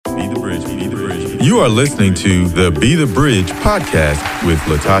You are listening to the Be the Bridge podcast with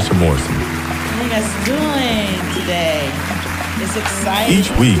Latasha Morrison. How you guys doing today? It's exciting. Each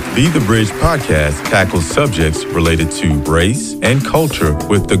week, Be the Bridge podcast tackles subjects related to race and culture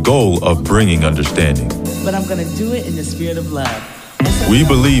with the goal of bringing understanding. But I'm going to do it in the spirit of love. We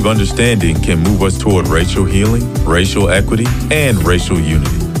believe understanding can move us toward racial healing, racial equity, and racial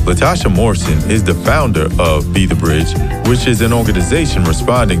unity. Latasha Morrison is the founder of Be the Bridge, which is an organization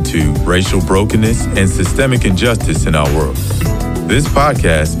responding to racial brokenness and systemic injustice in our world. This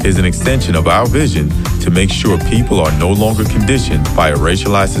podcast is an extension of our vision to make sure people are no longer conditioned by a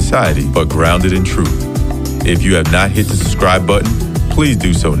racialized society, but grounded in truth. If you have not hit the subscribe button, please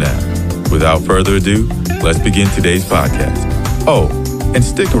do so now. Without further ado, let's begin today's podcast. Oh, and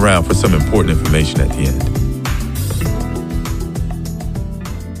stick around for some important information at the end.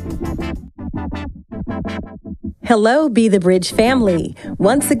 Hello, Be the Bridge family.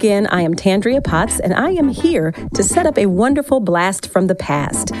 Once again, I am Tandria Potts, and I am here to set up a wonderful blast from the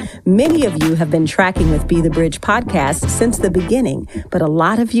past. Many of you have been tracking with Be the Bridge podcast since the beginning, but a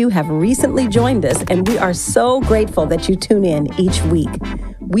lot of you have recently joined us, and we are so grateful that you tune in each week.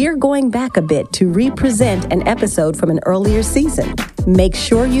 We're going back a bit to represent an episode from an earlier season. Make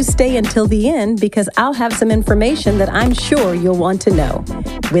sure you stay until the end because I'll have some information that I'm sure you'll want to know.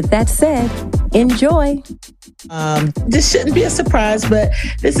 With that said, enjoy. This shouldn't be a surprise, but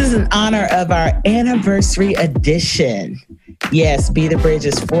this is in honor of our anniversary edition. Yes, Be the Bridge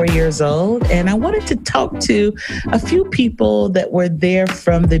is 4 years old, and I wanted to talk to a few people that were there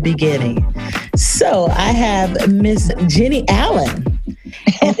from the beginning. So I have Miss Jennie Allen.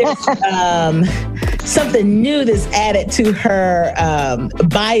 And there's something new that's added to her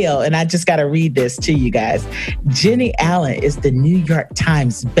bio, and I just got to read this to you guys. Jennie Allen is the New York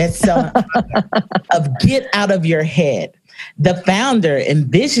Times bestselling author of Get Out of Your Head, the founder and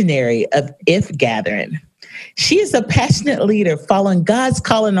visionary of If Gathering. She is a passionate leader following God's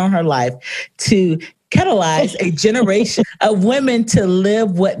calling on her life to catalyze a generation of women to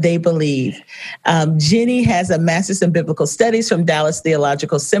live what they believe. Jennie has a master's in biblical studies from Dallas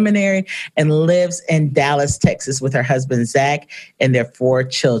Theological Seminary and lives in Dallas, Texas with her husband, Zach, and their 4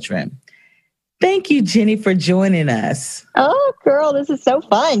 children. Thank you, Jennie, for joining us. Oh, girl, this is so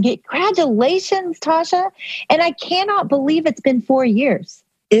fun. Congratulations, Tasha. And I cannot believe it's been 4 years.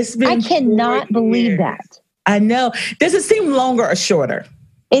 I cannot believe that. I know. Does it seem longer or shorter?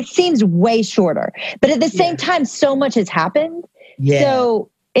 It seems way shorter, but at the same time, so much has happened. Yeah. So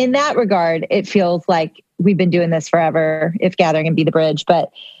in that regard, it feels like we've been doing this forever, If Gathering and Be the Bridge. But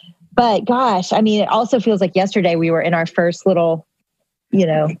gosh, I mean, it also feels like yesterday we were in our first little,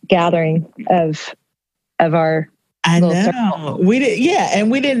 gathering of our I know. We did,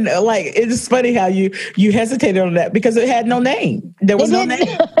 and we didn't it's funny how you hesitated on that because it had no name. There was no name.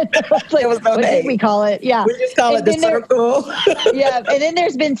 There was no name. What did we call it? Yeah. We just call it the circle. Yeah. And then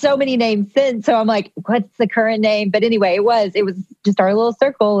there's been so many names since. So I'm like, what's the current name? But anyway, it was just our little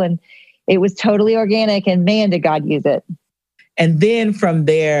circle and it was totally organic and man, did God use it. And then from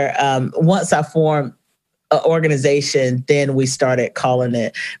there, once I formed an organization, then we started calling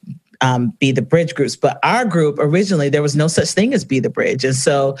it Be the Bridge groups. But our group originally, there was no such thing as Be the Bridge. And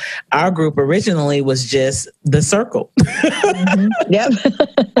so our group originally was just the circle. Mm-hmm. Yep.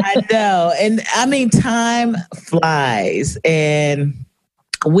 I know. And I mean, time flies. And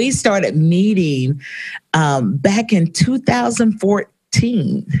we started meeting back in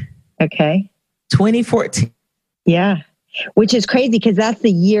 2014. Okay. 2014. Yeah. Which is crazy because that's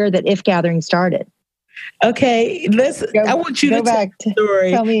the year that If Gathering started. Okay, I want you to tell the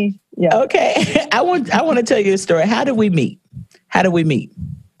story. Tell me. Yeah. Okay, I want to tell you a story. How did we meet? All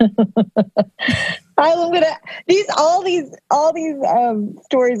these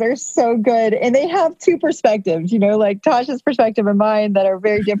stories are so good, and they have 2 perspectives. Like Tasha's perspective and mine that are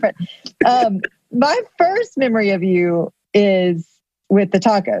very different. My first memory of you is with the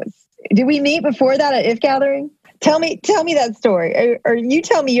tacos. Did we meet before that at If Gathering? Tell me that story, or you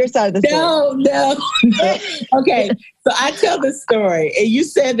tell me your side of the story. No. Okay, so I tell the story, and you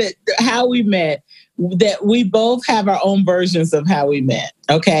said that how we met, that we both have our own versions of how we met.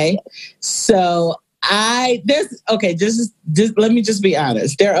 Okay, so just let me just be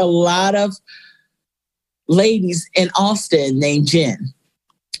honest. There are a lot of ladies in Austin named Jen.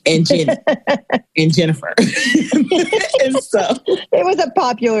 And Jennie and Jennifer. And so it was a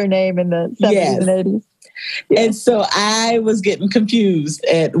popular name in the 70s and 80s. Yeah. And so I was getting confused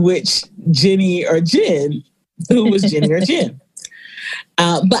at which Jennie or Jen, who was Jennie or Jen.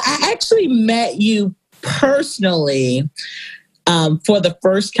 But I actually met you personally for the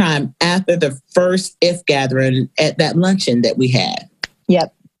first time after the first If Gathering at that luncheon that we had.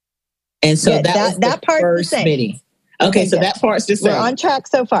 Yep. And so that part's first the same. meeting. Okay, so that part's the same. We're on track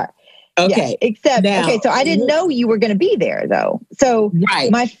so far. Okay. Yes, except, so I didn't know you were going to be there, though. So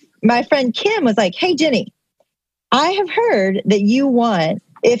my friend Kim was like, hey, Jennie, I have heard that you want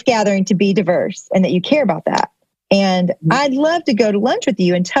If Gathering to be diverse and that you care about that. And I'd love to go to lunch with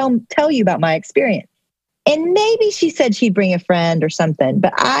you and tell you about my experience. And maybe she said she'd bring a friend or something,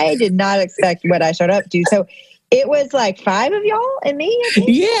 but I did not expect what I showed up to. So it was like 5 of y'all and me, I think.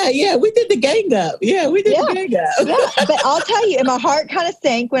 Yeah. We did the gang up. Yeah, we did the gang up. Yeah, but I'll tell you, and my heart kind of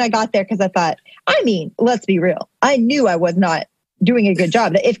sank when I got there because I thought, let's be real. I knew I was not doing a good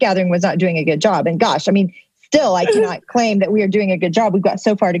job. The If Gathering was not doing a good job. And gosh, still, I cannot claim that we are doing a good job. We've got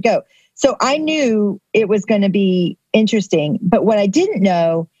so far to go. So I knew it was going to be interesting. But what I didn't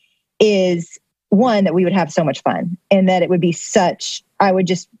know is, one, that we would have so much fun and that it would be it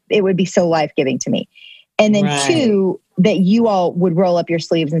would be so life-giving to me. And then 2, that you all would roll up your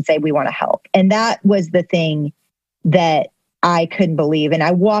sleeves and say, we want to help. And that was the thing that I couldn't believe. And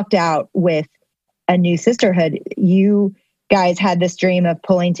I walked out with a new sisterhood. You guys had this dream of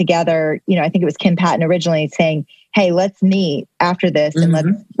pulling together, I think it was Kim Patton originally saying, hey, let's meet after this and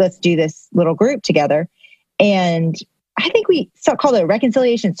let's do this little group together. And I think we called it a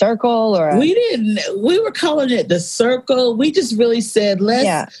reconciliation circle we were calling it the circle. We just really said,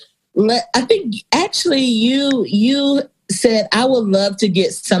 I think actually you said, I would love to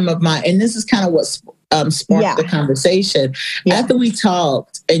get some of and this is kind of what sparked the conversation. After we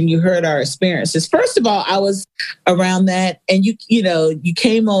talked and you heard our experiences, first of all, I was around that and you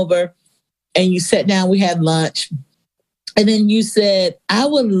came over and you sat down, we had lunch. And then you said, I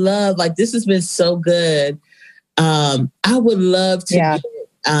would love, this has been so good. I would love to get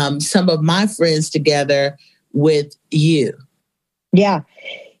some of my friends together with you. Yeah.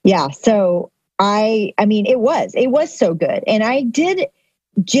 Yeah. So it was so good. And I did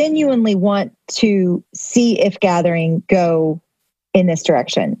genuinely want to see If Gathering go in this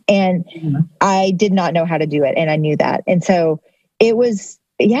direction. And I did not know how to do it. And I knew that. And so it was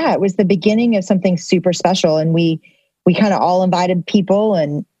the beginning of something super special. And we kind of all invited people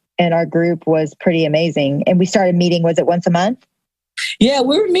and our group was pretty amazing. And we started meeting, was it once a month? Yeah,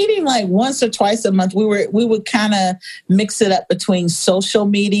 we were meeting once or twice a month. We would kind of mix it up between social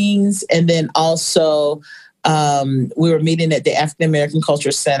meetings and then also we were meeting at the African American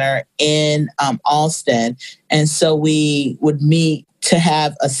Culture Center in Austin. And so we would meet to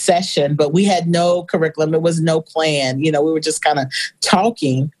have a session, but we had no curriculum. There was no plan. We were just kind of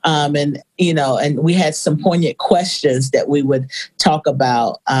talking and we had some poignant questions that we would talk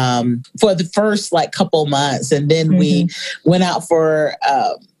about for the first couple months. And then we went out for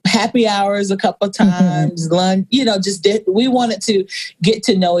happy hours a couple of times, lunch, we wanted to get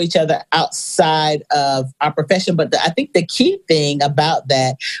to know each other outside of our profession. But I think the key thing about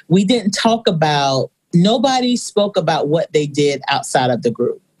that, nobody spoke about what they did outside of the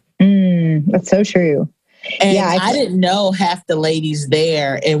group. That's so true. And I didn't know half the ladies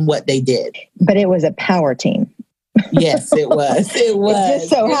there and what they did. But it was a power team. Yes, it was. It was. It just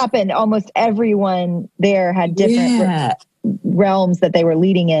so happened almost everyone there had different realms that they were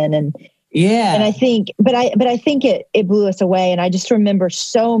leading in. And I think, but I think it blew us away. And I just remember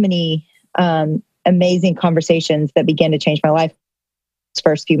so many amazing conversations that began to change my life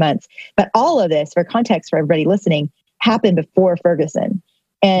first few months. But all of this, for context for everybody listening, happened before Ferguson.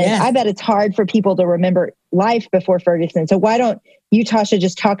 And I bet it's hard for people to remember life before Ferguson. So why don't you, Tasha,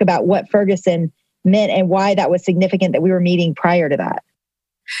 just talk about what Ferguson meant and why that was significant that we were meeting prior to that?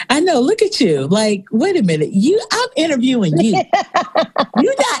 I know. Look at you. Wait a minute. I'm interviewing you.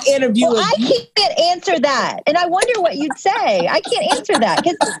 You're not interviewing I can't answer that. And I wonder what you'd say. I can't answer that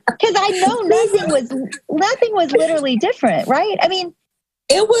because I know nothing was literally different, right?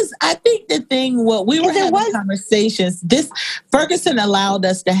 It was, I think the thing, what we were having conversations, Ferguson allowed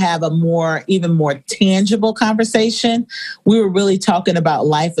us to have even more tangible conversation. We were really talking about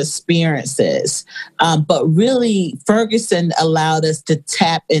life experiences. But really, Ferguson allowed us to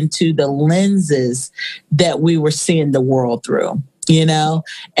tap into the lenses that we were seeing the world through,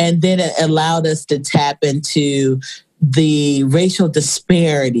 and then it allowed us to tap into the racial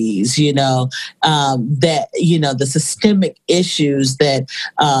disparities, the systemic issues that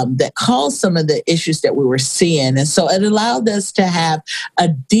caused some of the issues that we were seeing. And so it allowed us to have a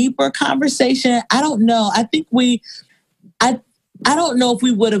deeper conversation. I don't know. I think I don't know if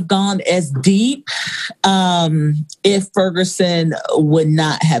we would have gone as deep if Ferguson would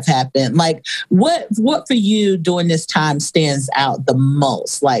not have happened. What for you during this time stands out the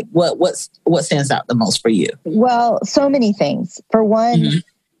most? What stands out the most for you? Well, so many things. For one,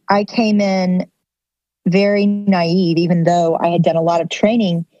 I came in very naive, even though I had done a lot of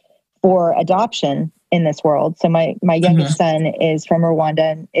training for adoption in this world. So my youngest son is from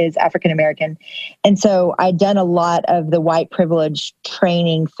Rwanda and is African American. And so I'd done a lot of the white privilege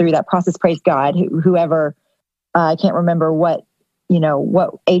training through that process. Praise God, whoever, I can't remember what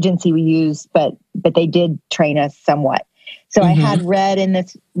agency we used, but they did train us somewhat. So I had read in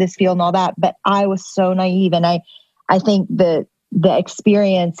this field and all that, but I was so naive. And I think the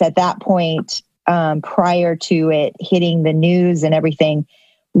experience at that point, prior to it hitting the news and everything,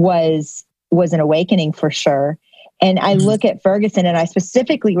 was an awakening for sure. And I look at Ferguson, and I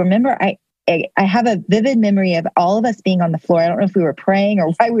specifically remember I have a vivid memory of all of us being on the floor. I don't know if we were praying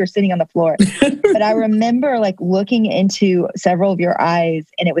or why we were sitting on the floor, but I remember like looking into several of your eyes,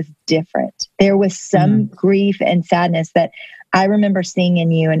 and it was different. There was some grief and sadness that I remember seeing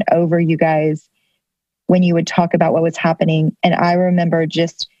in you and over you guys when you would talk about what was happening. And I remember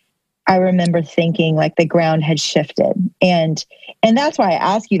thinking like the ground had shifted. And that's why I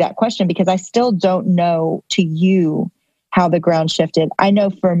ask you that question, because I still don't know to you how the ground shifted. I know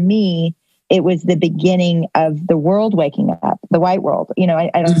for me, it was the beginning of the world waking up, the white world. I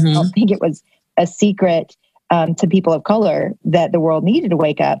don't think it was a secret to people of color that the world needed to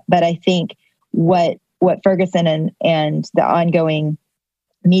wake up. But I think what Ferguson and the ongoing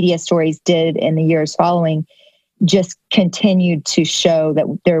media stories did in the years following just continued to show that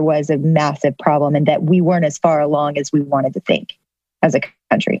there was a massive problem and that we weren't as far along as we wanted to think as a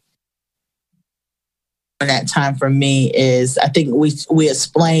country. That time for me is, I think we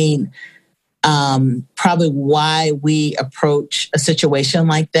explain probably why we approach a situation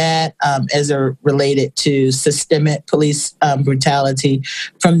like that as it related to systemic police brutality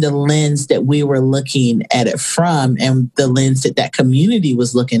from the lens that we were looking at it from, and the lens that community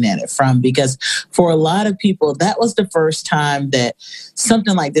was looking at it from. Because for a lot of people, that was the first time that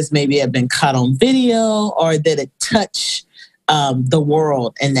something like this maybe had been caught on video, or that it touched the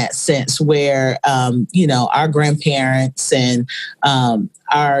world in that sense, where, our grandparents and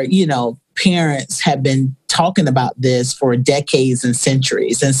our, parents have been talking about this for decades and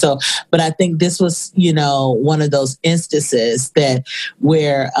centuries. And so, but I think this was, one of those instances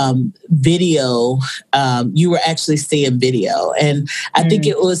where video, you were actually seeing video. And I think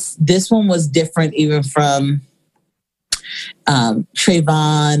this one was different even from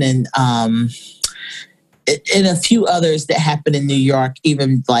Trayvon and a few others that happened in New York,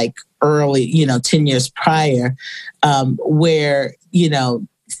 even like early, 10 years prior, where,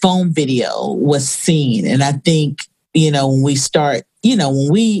 phone video was seen. And I think, when we start, when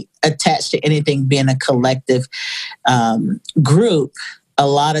we attach to anything being a collective group, a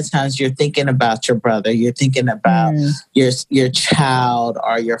lot of times you're thinking about your brother, you're thinking about your child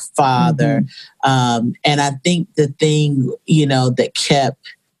or your father. And I think the thing, that kept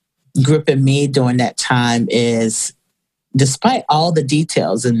gripping me during that time is, despite all the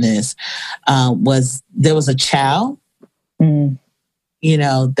details in this, there was a child,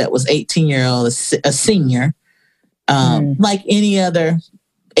 that was 18-year-old, a senior, like any other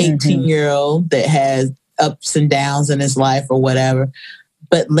 18-year-old that has ups and downs in his life or whatever,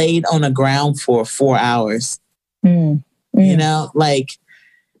 but laid on the ground for 4 hours. Like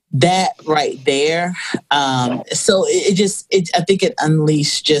that right there. So I think it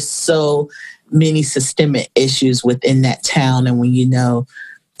unleashed just so many systemic issues within that town. And when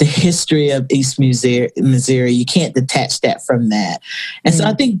the history of East Missouri, you can't detach that from that. And so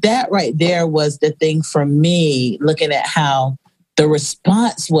I think that right there was the thing for me, looking at how the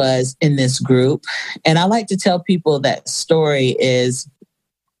response was in this group. And I like to tell people that story is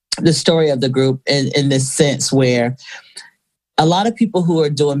the story of the group in this sense where a lot of people who are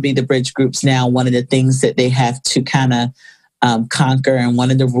doing Be the Bridge groups now, one of the things that they have to kind of conquer, and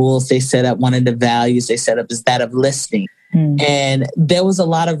one of the rules they set up, one of the values they set up is that of listening. And there was a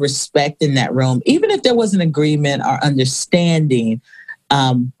lot of respect in that room, even if there was an agreement or understanding.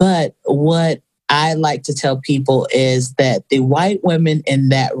 But what I like to tell people is that the white women in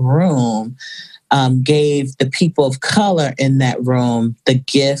that room gave the people of color in that room the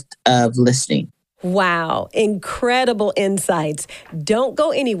gift of listening. Wow, incredible insights. Don't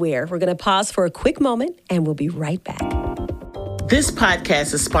go anywhere. We're going to pause for a quick moment and we'll be right back. This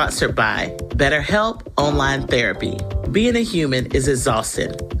podcast is sponsored by BetterHelp Online Therapy. Being a human is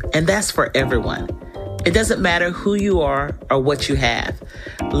exhausting, and that's for everyone. It doesn't matter who you are or what you have.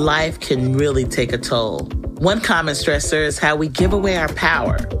 Life can really take a toll. One common stressor is how we give away our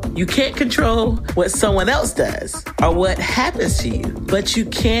power. You can't control what someone else does or what happens to you, but you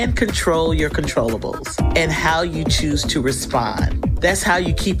can control your controllables and how you choose to respond. That's how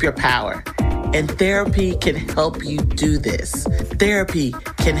you keep your power. And therapy can help you do this. Therapy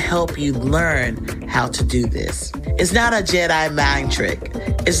can help you learn how to do this. It's not a Jedi mind trick.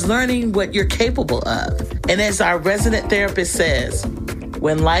 is learning what you're capable of. And as our resident therapist says,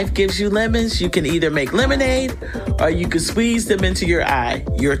 when life gives you lemons, you can either make lemonade or you can squeeze them into your eye.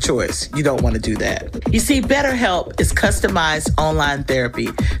 Your choice. You don't want to do that. You see, BetterHelp is customized online therapy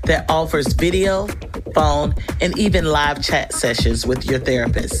that offers video, phone, and even live chat sessions with your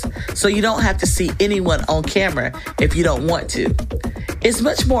therapist. So you don't have to see anyone on camera if you don't want to. It's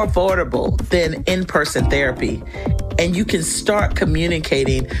much more affordable than in-person therapy, and you can start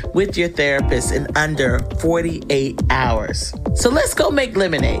communicating with your therapist in under 48 hours. So let's go make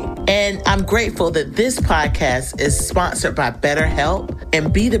lemonade. And I'm grateful that this podcast is sponsored by BetterHelp,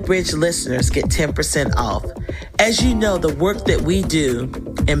 and Be the Bridge listeners get 10% off. As you know, the work that we do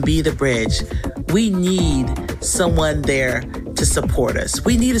in Be the Bridge, we need someone there to support us.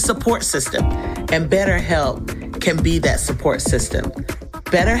 We need a support system, and BetterHelp can be that support system.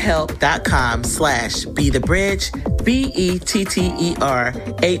 BetterHelp.com/BeTheBridge,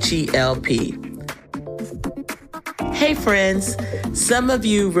 BetterHelp. Hey friends, some of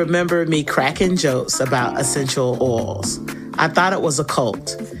you remember me cracking jokes about essential oils. I thought it was a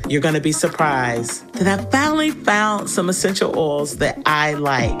cult. You're going to be surprised that I finally found some essential oils that I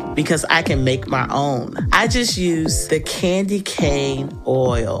like because I can make my own. I just use the candy cane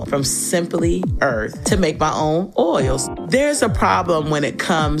oil from Simply Earth to make my own oils. There's a problem when it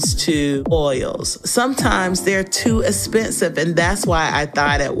comes to oils. Sometimes they're too expensive, and that's why I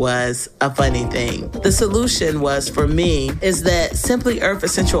thought it was a funny thing. The solution was, for me, is that Simply Earth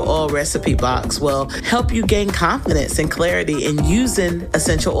Essential Oil Recipe Box will help you gain confidence and clarity in using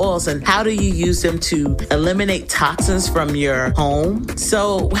essential oils. And how do you use them to eliminate toxins from your home?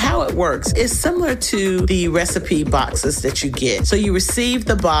 So how it works is similar to the recipe boxes that you get. So you receive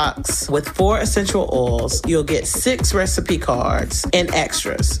the box with 4 essential oils. You'll get 6 recipe cards and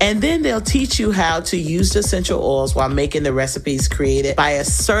extras. And then they'll teach you how to use the essential oils while making the recipes created by a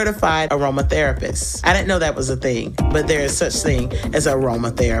certified aromatherapist. I didn't know that was a thing, but there is such thing as an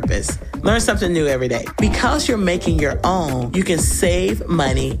aromatherapist. Learn something new every day. Because you're making your own, you can save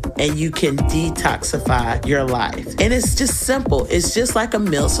money and you can detoxify your life. And it's just simple. It's just like a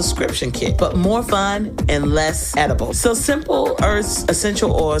meal subscription kit, but more fun and less edible. So Simple Earth's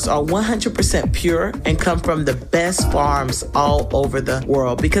essential oils are 100% pure and come from the best farms all over the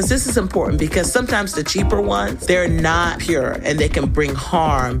world. Because this is important, because sometimes the cheaper ones, they're not pure and they can bring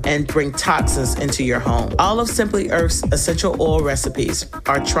harm and bring toxins into your home. All of Simply Earth's essential oil recipes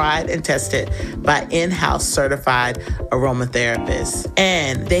are tried and tested by in-house certified aromatherapists,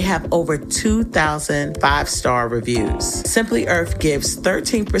 and they have over 2,000 5-star reviews. Simply Earth gives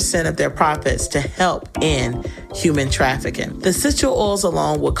 13% of their profits to help end human trafficking. The essential oils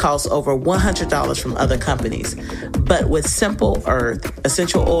alone will cost over $100 from other companies, but with Simple Earth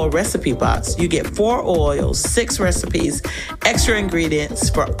Essential Oil Recipe Box, you get 4 oils, 6 recipes, extra ingredients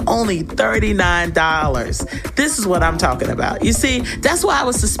for only $39. This is what I'm talking about. You see, that's why I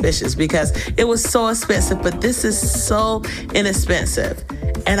was suspicious, because it was so expensive, but this is so inexpensive.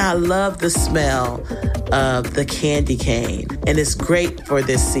 And I love the smell of the candy cane, and it's great for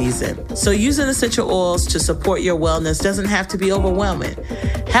this season. So using essential oils to support your wellness doesn't have to be overwhelming.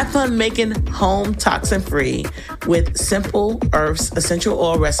 Have fun making home toxin-free with Simple Earth's Essential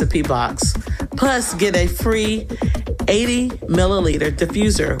Oil Recipe Box. Plus, get a free 80 milliliter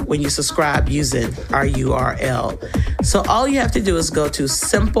diffuser when you subscribe using our URL. So all you have to do is go to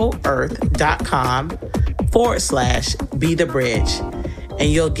simpleearth.com/BeTheBridge, and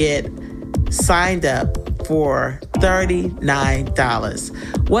you'll get signed up for $39.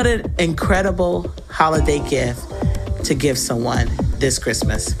 What an incredible holiday gift to give someone this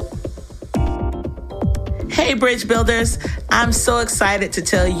Christmas. Hey, Bridge Builders, I'm so excited to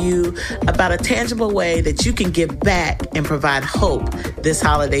tell you about a tangible way that you can give back and provide hope this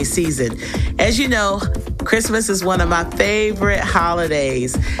holiday season. As you know, Christmas is one of my favorite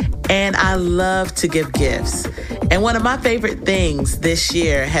holidays, and I love to give gifts. And one of my favorite things this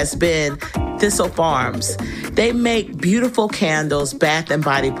year has been Thistle Farms. They make beautiful candles, bath and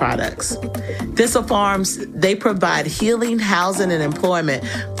body products. Thistle Farms, they provide healing, housing, and employment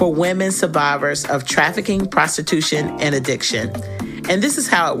for women survivors of trafficking, prostitution, and addiction. And this is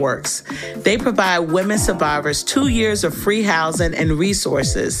how it works. They provide women survivors 2 years of free housing and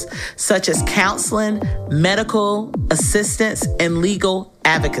resources, such as counseling, medical assistance, and legal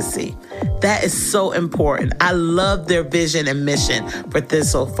advocacy. That is so important. I love their vision and mission for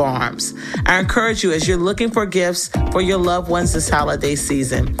Thistle Farms. I encourage you, as you're looking for gifts for your loved ones this holiday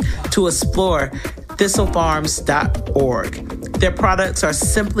season, to explore thistlefarms.org. Their products are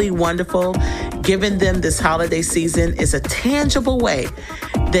simply wonderful. Giving them this holiday season is a tangible way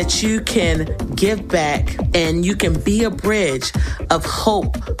that you can give back and you can be a bridge of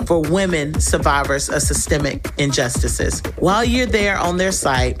hope for women survivors of systemic injustices. While you're there on their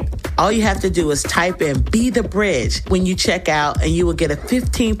site, all you have to do is type in Be the Bridge when you check out, and you will get a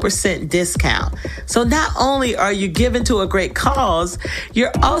 15% discount. So not only are you giving to a great cause,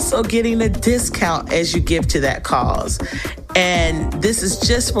 you're also getting a discount as you give to that cause. And this is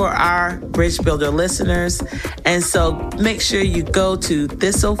just for our Bridge Builder listeners. And so make sure you go to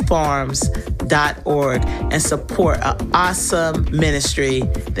thistlefarms.org and support an awesome ministry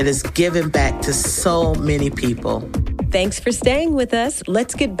that is giving back to so many people. Thanks for staying with us.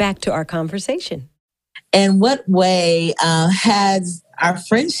 Let's get back to our conversation. And what way has our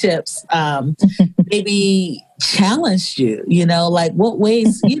friendships maybe challenged you? You know, like what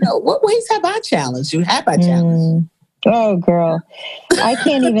ways have I challenged you? Have I challenged you? Oh, girl. I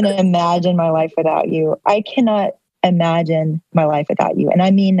can't even imagine my life without you. I cannot imagine my life without you. And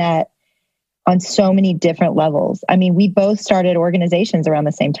I mean that on so many different levels. I mean, we both started organizations around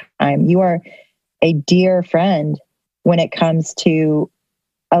the same time. You are a dear friend when it comes to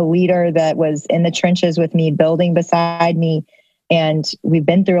a leader that was in the trenches with me, building beside me. And we've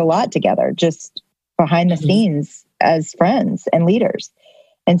been through a lot together, just behind the scenes as friends and leaders.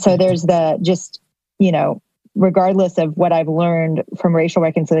 And so there's the just, regardless of what I've learned from racial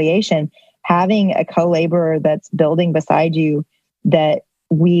reconciliation, having a co-laborer that's building beside you, that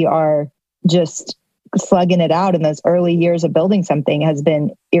we are just slugging it out in those early years of building something, has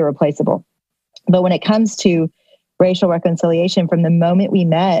been irreplaceable. But when it comes to racial reconciliation, from the moment we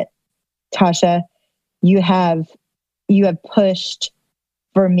met, Tasha, you have pushed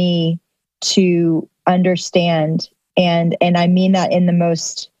for me to understand. And I mean that in the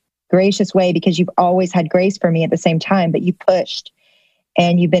most gracious way, because you've always had grace for me at the same time, but you pushed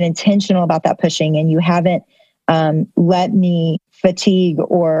and you've been intentional about that pushing, and you haven't let me fatigue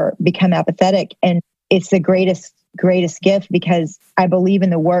or become apathetic. And it's the greatest gift, because I believe in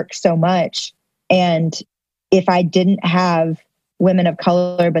the work so much. And if I didn't have women of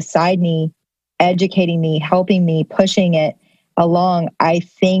color beside me, educating me, helping me, pushing it along, I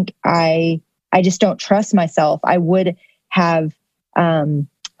think I just don't trust myself. I would have,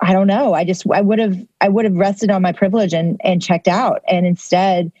 I don't know. I would have rested on my privilege and checked out. And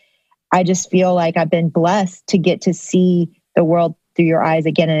instead, I just feel like I've been blessed to get to see the world through your eyes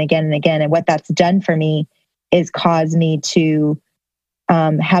again and again and again. And what that's done for me is caused me to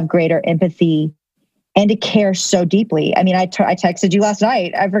have greater empathy and to care so deeply. I mean, I texted you last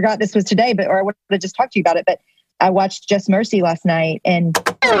night. I forgot this was today, or I would have just talked to you about it. But I watched Just Mercy last night, and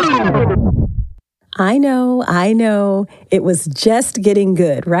I know. It was just getting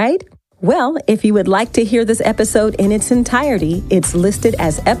good, right? Well, if you would like to hear this episode in its entirety, it's listed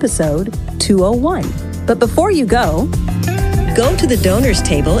as episode 201. But before you go to the donors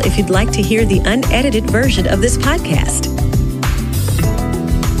table if you'd like to hear the unedited version of this podcast.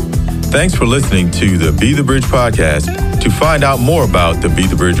 Thanks for listening to the Be the Bridge podcast. To find out more about the Be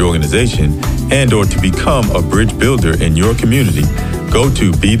the Bridge organization and or to become a bridge builder in your community, go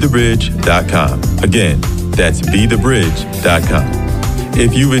to BeTheBridge.com. Again, that's BeTheBridge.com.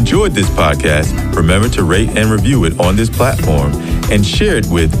 If you've enjoyed this podcast, remember to rate and review it on this platform and share it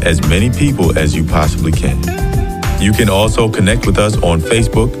with as many people as you possibly can. You can also connect with us on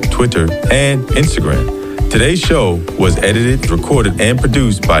Facebook, Twitter, and Instagram. Today's show was edited, recorded, and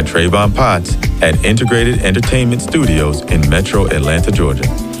produced by Trayvon Potts at Integrated Entertainment Studios in Metro Atlanta, Georgia.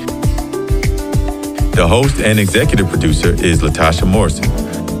 The host and executive producer is Latasha Morrison.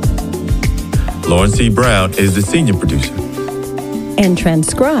 Lauren C. Brown is the senior producer. And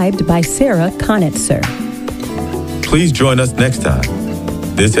transcribed by Sarah Conitzer. Please join us next time.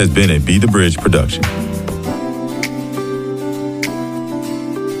 This has been a Be the Bridge production.